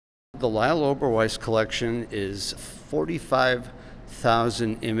The Lyle Oberweis collection is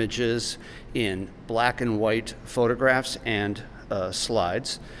 45,000 images in black and white photographs and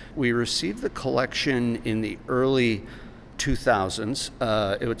slides. We received the collection in the early 2000s.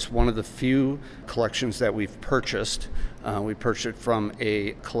 It's one of the few collections that we've purchased. We purchased it from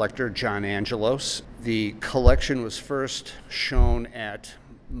a collector, John Angelos. The collection was first shown at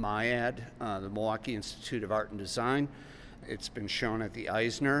MIAD, the Milwaukee Institute of Art and Design. It's been shown at the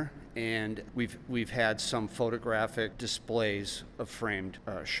Eisner, and we've had some photographic displays of framed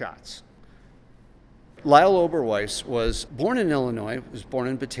shots. Lyle Oberweis was born in Illinois, was born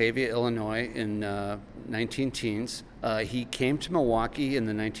in Batavia, Illinois in 19-teens. He came to Milwaukee in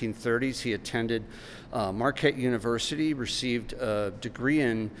the 1930s. He attended Marquette University, received a degree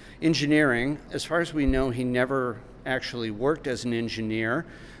in engineering. As far as we know, he never actually worked as an engineer,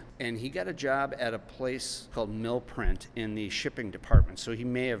 and he got a job at a place called Millprint in the shipping department. So he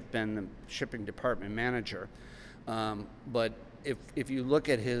may have been the shipping department manager. But if you look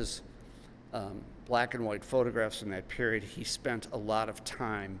at his black and white photographs from that period, he spent a lot of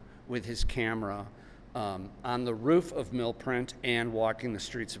time with his camera on the roof of Millprint and walking the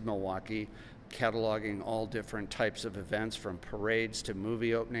streets of Milwaukee, cataloging all different types of events, from parades to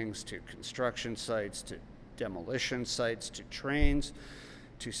movie openings to construction sites to demolition sites to trains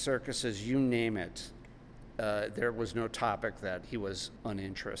to circuses, you name it. There was no topic that he was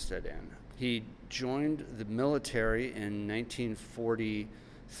uninterested in. He joined the military in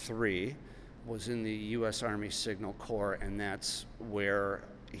 1943, was in the U.S. Army Signal Corps, and that's where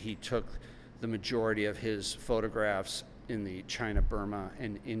he took the majority of his photographs in the China, Burma,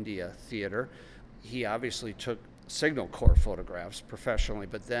 and India theater. He obviously took Signal Corps photographs professionally,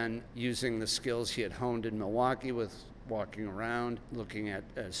 but then using the skills he had honed in Milwaukee with walking around, looking at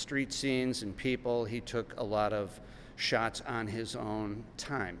street scenes and people, he took a lot of shots on his own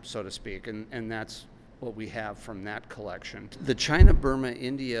time, so to speak, and that's what we have from that collection. The China, Burma,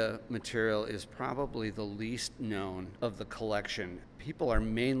 India material is probably the least known of the collection. People are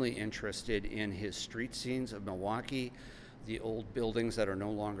mainly interested in his street scenes of Milwaukee, the old buildings that are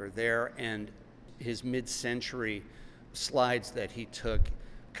no longer there, and his mid-century slides that he took.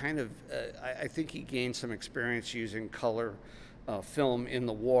 I think he gained some experience using color film in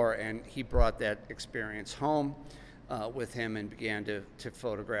the war, and he brought that experience home with him and began to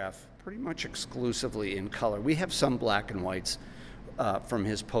photograph pretty much exclusively in color. We have some black and whites from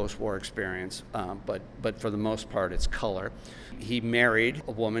his post-war experience, but for the most part it's color. He married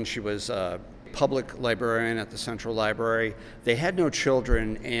a woman. She was a public librarian at the Central Library. They had no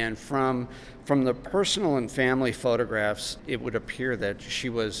children, and from the personal and family photographs, it would appear that she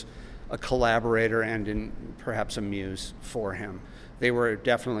was a collaborator and perhaps a muse for him. They were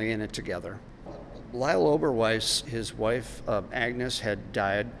definitely in it together. Lyle Oberweis, his wife, Agnes, had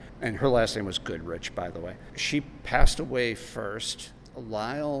died, and her last name was Goodrich, by the way. She passed away first.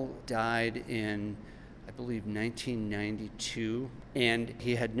 Lyle died in, I believe, 1992, and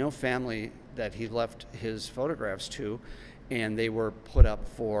he had no family that he left his photographs to, and they were put up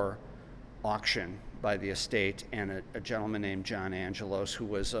for auction by the estate, and a gentleman named John Angelos, who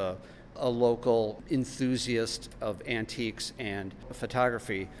was a local enthusiast of antiques and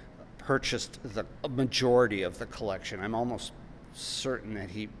photography, purchased the majority of the collection. I'm almost certain that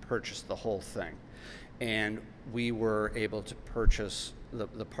he purchased the whole thing, and we were able to purchase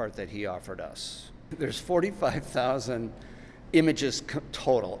the part that he offered us. There's 45,000 images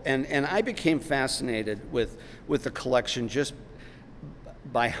total, and I became fascinated with the collection just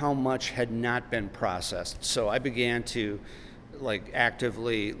by how much had not been processed. So I began to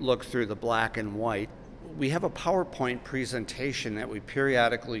actively look through the black and white. We have a PowerPoint presentation that we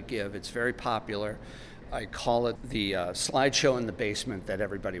periodically give. It's very popular. I call it the slideshow in the basement that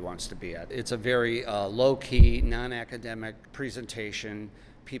everybody wants to be at. It's a very low-key, non-academic presentation.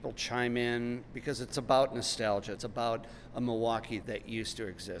 People chime in because it's about nostalgia. It's about a Milwaukee that used to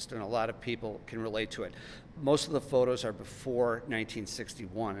exist, and a lot of people can relate to it. Most of the photos are before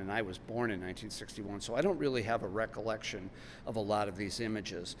 1961, and I was born in 1961, so I don't really have a recollection of a lot of these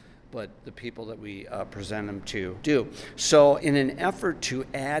images, but the people that we present them to do. So in an effort to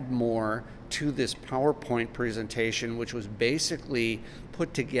add more to this PowerPoint presentation, which was basically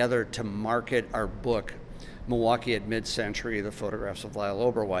put together to market our book, Milwaukee at Mid-Century, the photographs of Lyle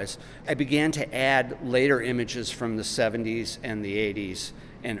Oberweis, I began to add later images from the 70s and the 80s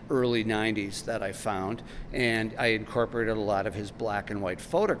and early 90s that I found, and I incorporated a lot of his black and white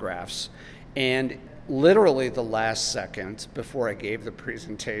photographs. And literally the last second before I gave the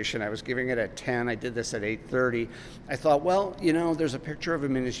presentation, I was giving it at 10, I did this at 8:30, I thought, well, there's a picture of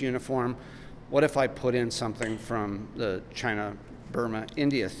him in his uniform. What if I put in something from the China, Burma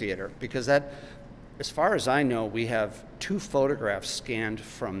India Theater, because that, as far as I know, we have 2 photographs scanned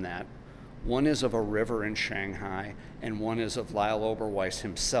from that. One is of a river in Shanghai, and one is of Lyle Oberweis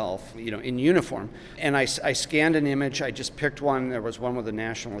himself, in uniform. And I scanned an image. I just picked one. There was one with a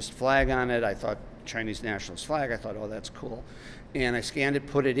nationalist flag on it. I thought, Chinese nationalist flag. I thought, oh, that's cool. And I scanned it,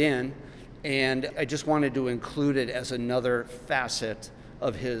 put it in, and I just wanted to include it as another facet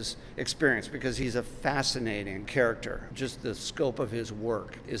of his experience, because he's a fascinating character. Just the scope of his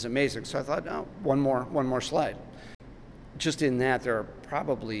work is amazing. So I thought, oh, one more slide. Just in that, there are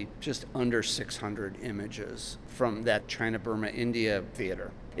probably just under 600 images from that China-Burma-India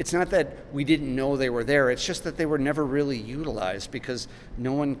theater. It's not that we didn't know they were there, it's just that they were never really utilized because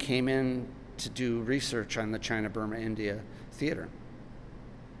no one came in to do research on the China-Burma-India theater.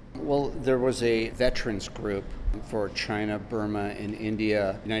 Well, there was a veterans group for China, Burma, and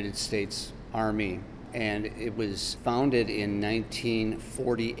India, United States Army, and it was founded in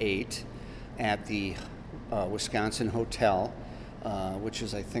 1948 at the Wisconsin Hotel, which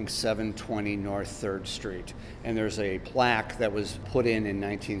is, I think, 720 North 3rd Street. And there's a plaque that was put in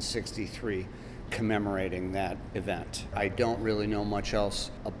 1963 commemorating that event. I don't really know much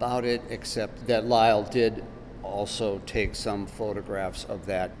else about it except that Lyle did also take some photographs of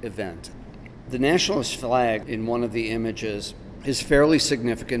that event. The nationalist flag in one of the images is fairly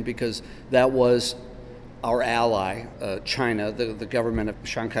significant because that was our ally, China, the government of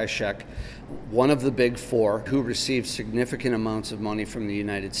Chiang Kai-shek, one of the big 4 who received significant amounts of money from the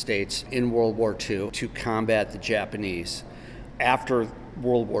United States in World War II to combat the Japanese. After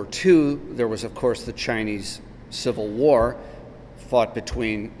World War II, there was, of course, the Chinese Civil War, fought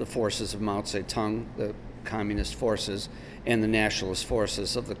between the forces of Mao Zedong, the communist forces, and the nationalist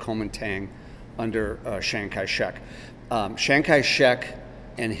forces of the Kuomintang under Chiang Kai-shek. Chiang Kai-shek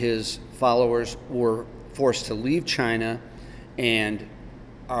and his followers were forced to leave China and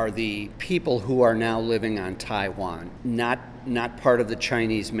are the people who are now living on Taiwan, not part of the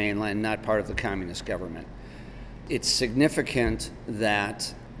Chinese mainland, not part of the communist government. It's significant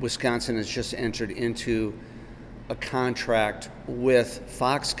that Wisconsin has just entered into a contract with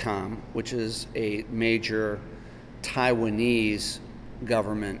Foxconn, which is a major Taiwanese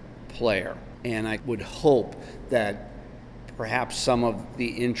government player. And I would hope that perhaps some of the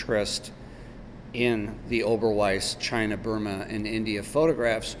interest in the Oberweis China, Burma, and India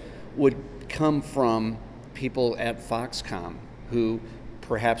photographs would come from people at Foxconn who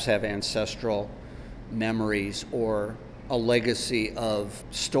perhaps have ancestral memories or a legacy of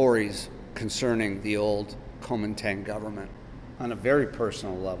stories concerning the old Kuomintang government. On a very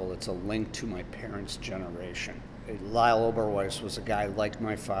personal level, it's a link to my parents' generation. Lyle Oberweis was a guy like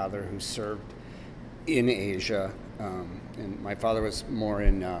my father who served in Asia, and my father was more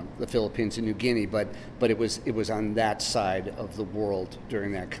in the Philippines and New Guinea, but it was on that side of the world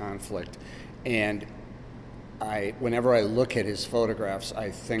during that conflict. And whenever I look at his photographs, I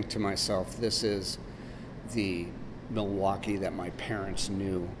think to myself, this is the Milwaukee that my parents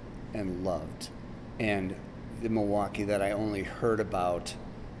knew and loved, and the Milwaukee that I only heard about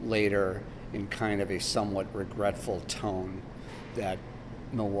later in kind of a somewhat regretful tone, that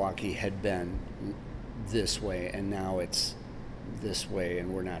Milwaukee had been this way and now it's this way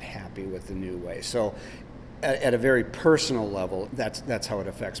and we're not happy with the new way. So at a very personal level, that's how it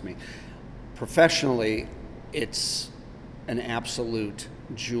affects me. Professionally, it's an absolute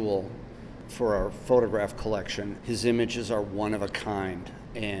jewel for our photograph collection. His images are one of a kind,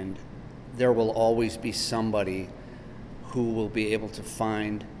 and there will always be somebody who will be able to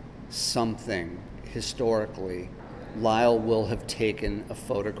find something historically. Lyle will have taken a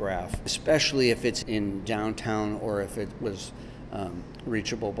photograph, especially if it's in downtown or if it was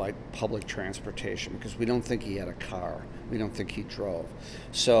reachable by public transportation, because we don't think he had a car. We don't think he drove.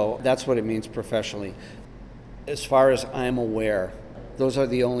 So that's what it means professionally. As far as I'm aware, those are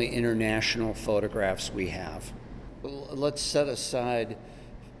the only international photographs we have. Let's set aside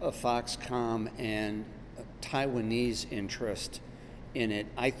a Foxconn and a Taiwanese interest in it.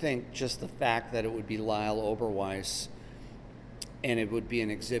 I think just the fact that it would be Lyle Oberweis and it would be an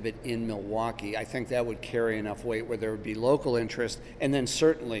exhibit in Milwaukee, I think that would carry enough weight where there would be local interest and then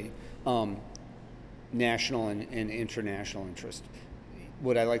certainly national and international interest.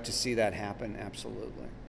 Would I like to see that happen? Absolutely.